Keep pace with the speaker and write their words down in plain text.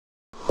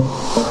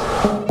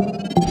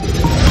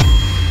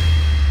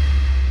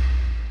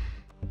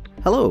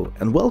Hello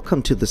and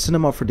welcome to the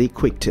Cinema 4D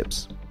Quick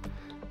Tips.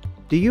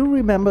 Do you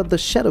remember the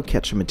shadow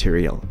catcher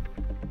material?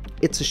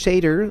 It's a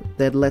shader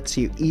that lets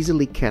you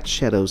easily catch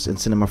shadows in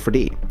Cinema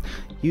 4D.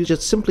 You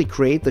just simply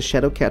create the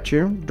shadow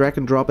catcher, drag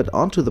and drop it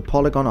onto the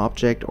polygon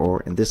object,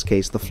 or in this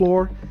case the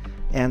floor,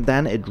 and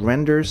then it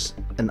renders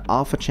an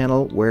alpha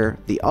channel where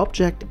the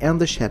object and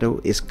the shadow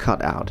is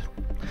cut out.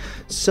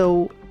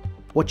 So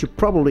what you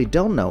probably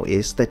don't know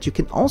is that you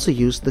can also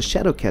use the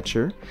shadow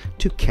catcher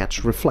to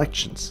catch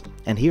reflections.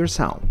 And here's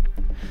how.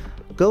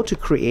 Go to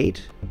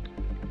Create,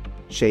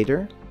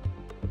 Shader,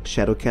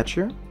 Shadow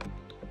Catcher,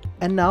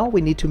 and now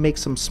we need to make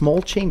some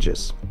small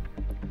changes.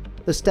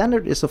 The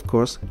standard is of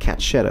course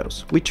Catch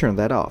Shadows. We turn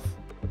that off,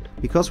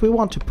 because we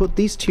want to put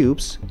these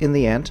tubes in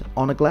the end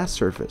on a glass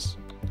surface.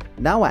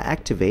 Now I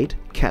activate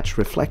Catch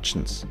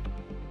Reflections.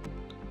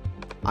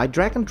 I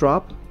drag and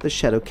drop the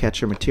shadow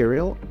catcher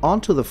material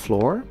onto the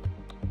floor,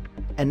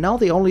 and now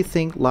the only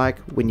thing like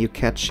when you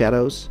catch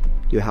shadows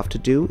you have to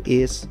do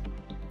is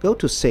go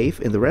to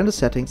Save in the render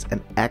settings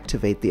and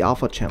activate the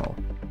alpha channel.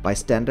 By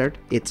standard,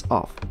 it's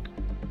off.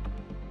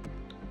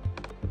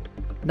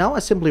 Now I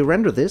simply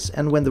render this,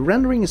 and when the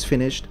rendering is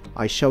finished,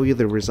 I show you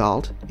the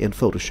result in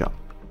Photoshop.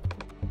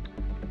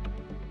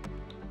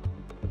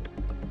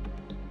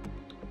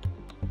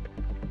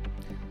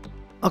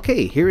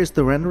 Okay, here is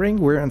the rendering.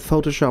 We're in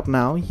Photoshop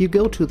now. You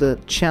go to the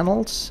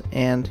channels,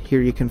 and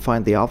here you can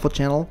find the alpha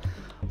channel.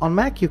 On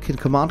Mac you can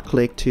command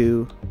click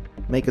to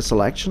make a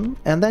selection,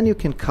 and then you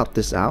can cut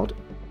this out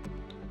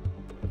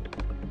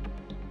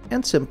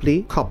and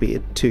simply copy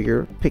it to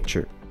your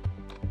picture.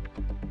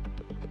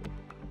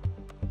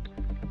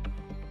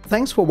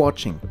 Thanks for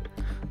watching.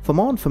 For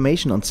more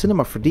information on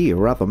Cinema 4D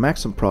or other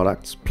Maxon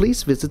products,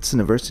 please visit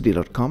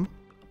cineversity.com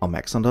or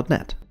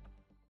maxon.net.